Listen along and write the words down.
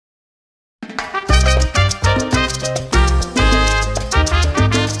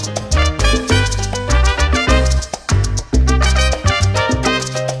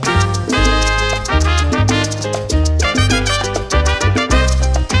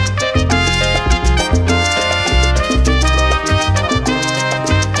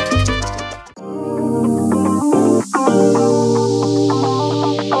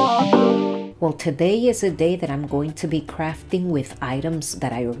today is a day that I'm going to be crafting with items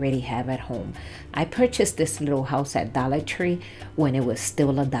that I already have at home. I purchased this little house at Dollar Tree when it was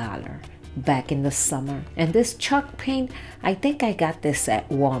still $1 back in the summer. And this chalk paint, I think I got this at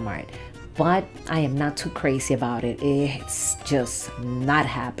Walmart, but I am not too crazy about it. It's just not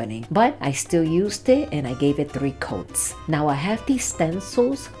happening. But I still used it and I gave it 3 coats. Now I have these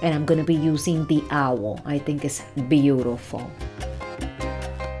stencils and I'm gonna be using the owl. I think it's beautiful.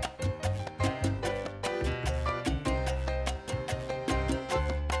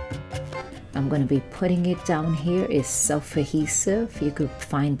 I'm going to be putting it down here. It's self-adhesive. You could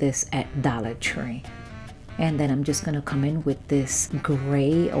find this at Dollar Tree. And then I'm just going to come in with this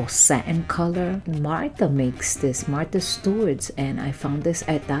gray or satin color. Martha makes this, Martha Stewart's, and I found this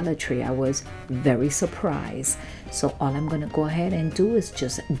at Dollar Tree. I was very surprised. So all I'm going to go ahead and do is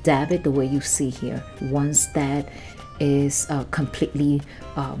just dab it the way you see here. Once that is completely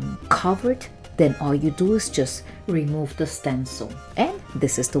covered, then all you do is just remove the stencil. And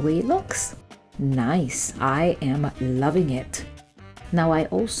this is the way it looks. Nice. I am loving it. Now I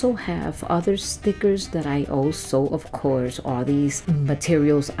also have other stickers that I also, of course, all these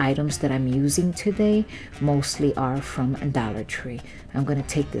materials items that I'm using today mostly are from Dollar Tree. I'm going to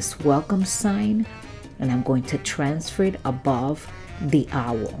take this welcome sign and I'm going to transfer it above the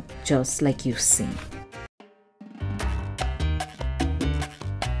owl, just like you see.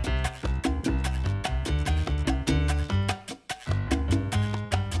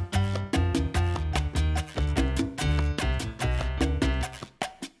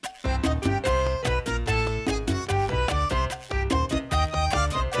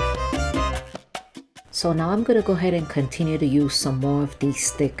 So now I'm going to go ahead and continue to use some more of these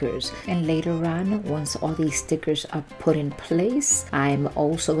stickers. And later on, once all these stickers are put in place, I'm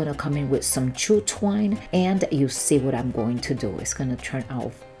also going to come in with some chew twine. And you see what I'm going to do. It's going to turn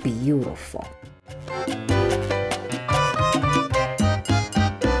out beautiful.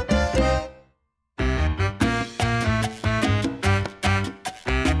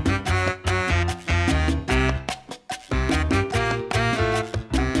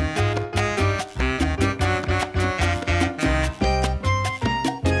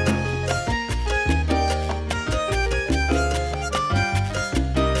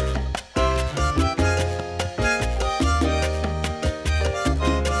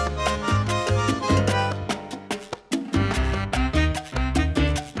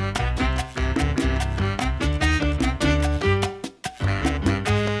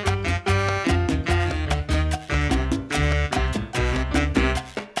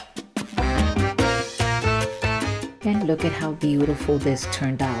 And look at how beautiful this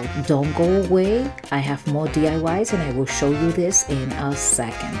turned out. Don't go away. I have more DIYs and I will show you this in a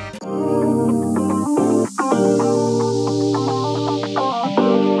second.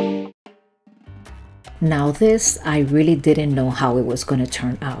 Now this, I really didn't know how it was going to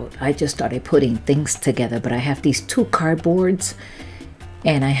turn out. I just started putting things together, but I have these 2 cardboards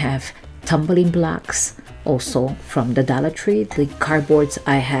and I have tumbling blocks. Also from the Dollar Tree, the cardboards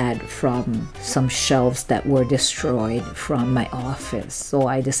I had from some shelves that were destroyed from my office. So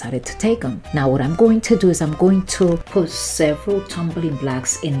I decided to take them. Now what I'm going to do is I'm going to put several tumbling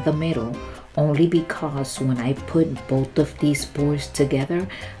blocks in the middle, only because when I put both of these boards together,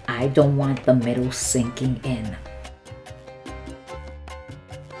 I don't want the middle sinking in.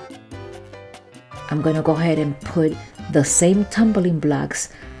 I'm going to go ahead and put the same tumbling blocks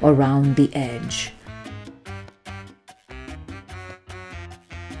around the edge.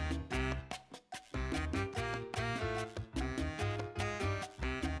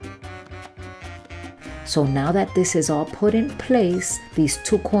 So now that this is all put in place, these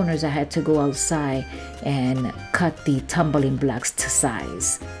 2 corners I had to go outside and cut the tumbling blocks to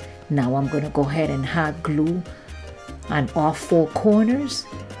size. Now I'm going to go ahead and hot glue on all 4 corners.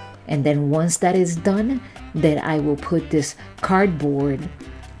 And then once that is done, then I will put this cardboard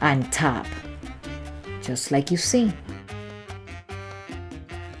on top, just like you see.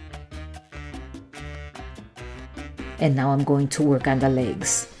 And now I'm going to work on the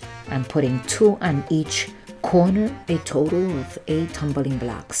legs. I'm putting 2 on each corner, a total of 8 tumbling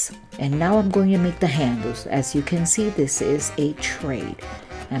blocks. And now I'm going to make the handles. As you can see, this is a trade.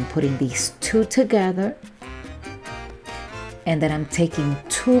 I'm putting these 2 together. And then I'm taking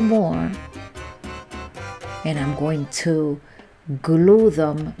 2 more. And I'm going to glue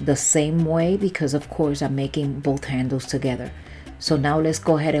them the same way because of course I'm making both handles together. So now let's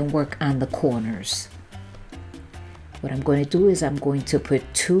go ahead and work on the corners. What I'm going to do is I'm going to put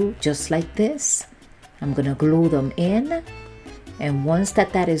 2 just like this. I'm going to glue them in And once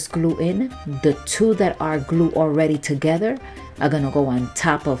that is glued in, the two that are glued already together are gonna go on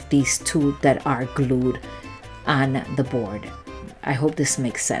top of these two that are glued on the board. I hope this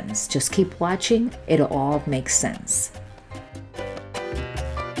makes sense. Just keep watching, it'll all make sense.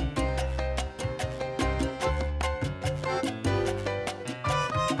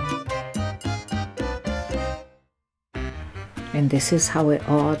 And this is how it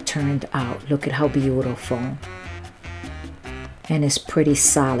all turned out. Look at how beautiful. And it's pretty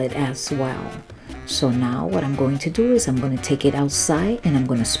solid as well. So now what I'm going to do is I'm going to take it outside and I'm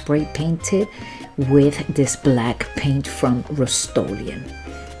going to spray paint it with this black paint from Rust-Oleum.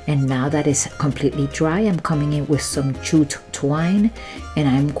 And now that it's completely dry, I'm coming in with some jute twine and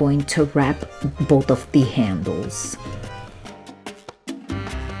I'm going to wrap both of the handles.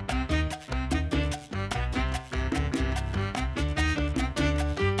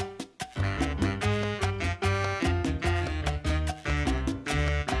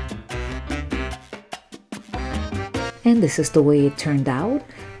 And this is the way it turned out,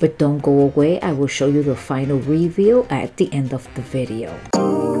 but don't go away, I will show you the final reveal at the end of the video.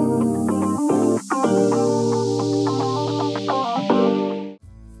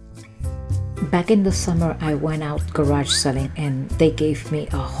 Back in the summer, I went out garage selling and they gave me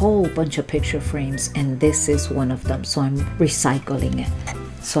a whole bunch of picture frames and this is one of them, so I'm recycling it.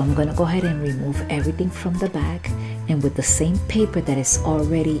 So I'm gonna go ahead and remove everything from the back, and with the same paper that is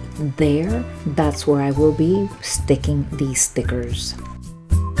already there, that's where I will be sticking these stickers.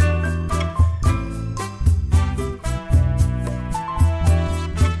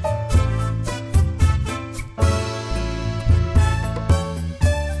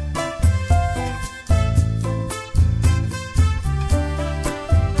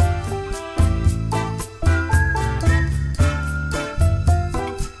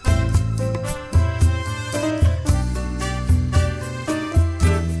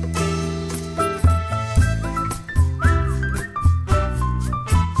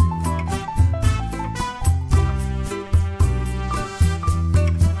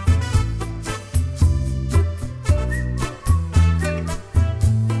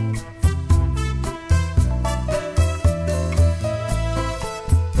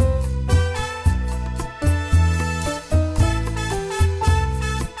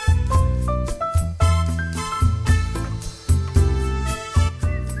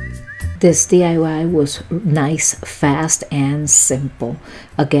 This DIY was nice, fast, and simple.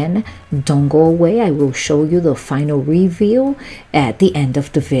 Again, don't go away. I will show you the final reveal at the end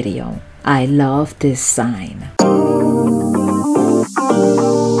of the video. I love this sign.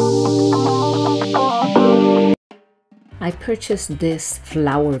 I purchased this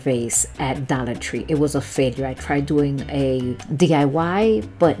flower vase at Dollar Tree. It was a failure. I tried doing a DIY,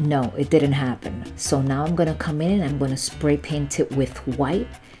 but no, it didn't happen. So now I'm gonna come in and I'm gonna spray paint it with white.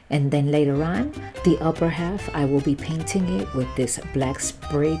 And then later on, the upper half, I will be painting it with this black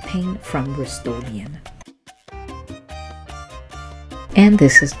spray paint from Rust-Oleum. And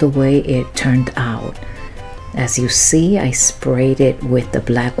this is the way it turned out. As you see, I sprayed it with the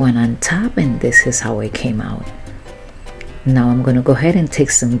black one on top, and this is how it came out. Now I'm gonna go ahead and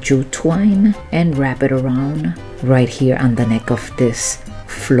take some jute twine and wrap it around right here on the neck of this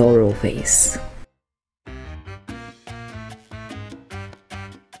floral vase.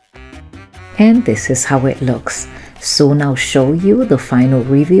 And this is how it looks. Soon I'll show you the final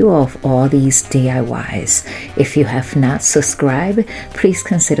review of all these DIYs. If you have not subscribed, please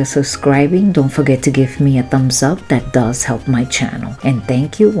consider subscribing. Don't forget to give me a thumbs up. That does help my channel. And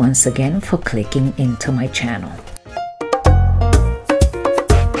thank you once again for clicking into my channel.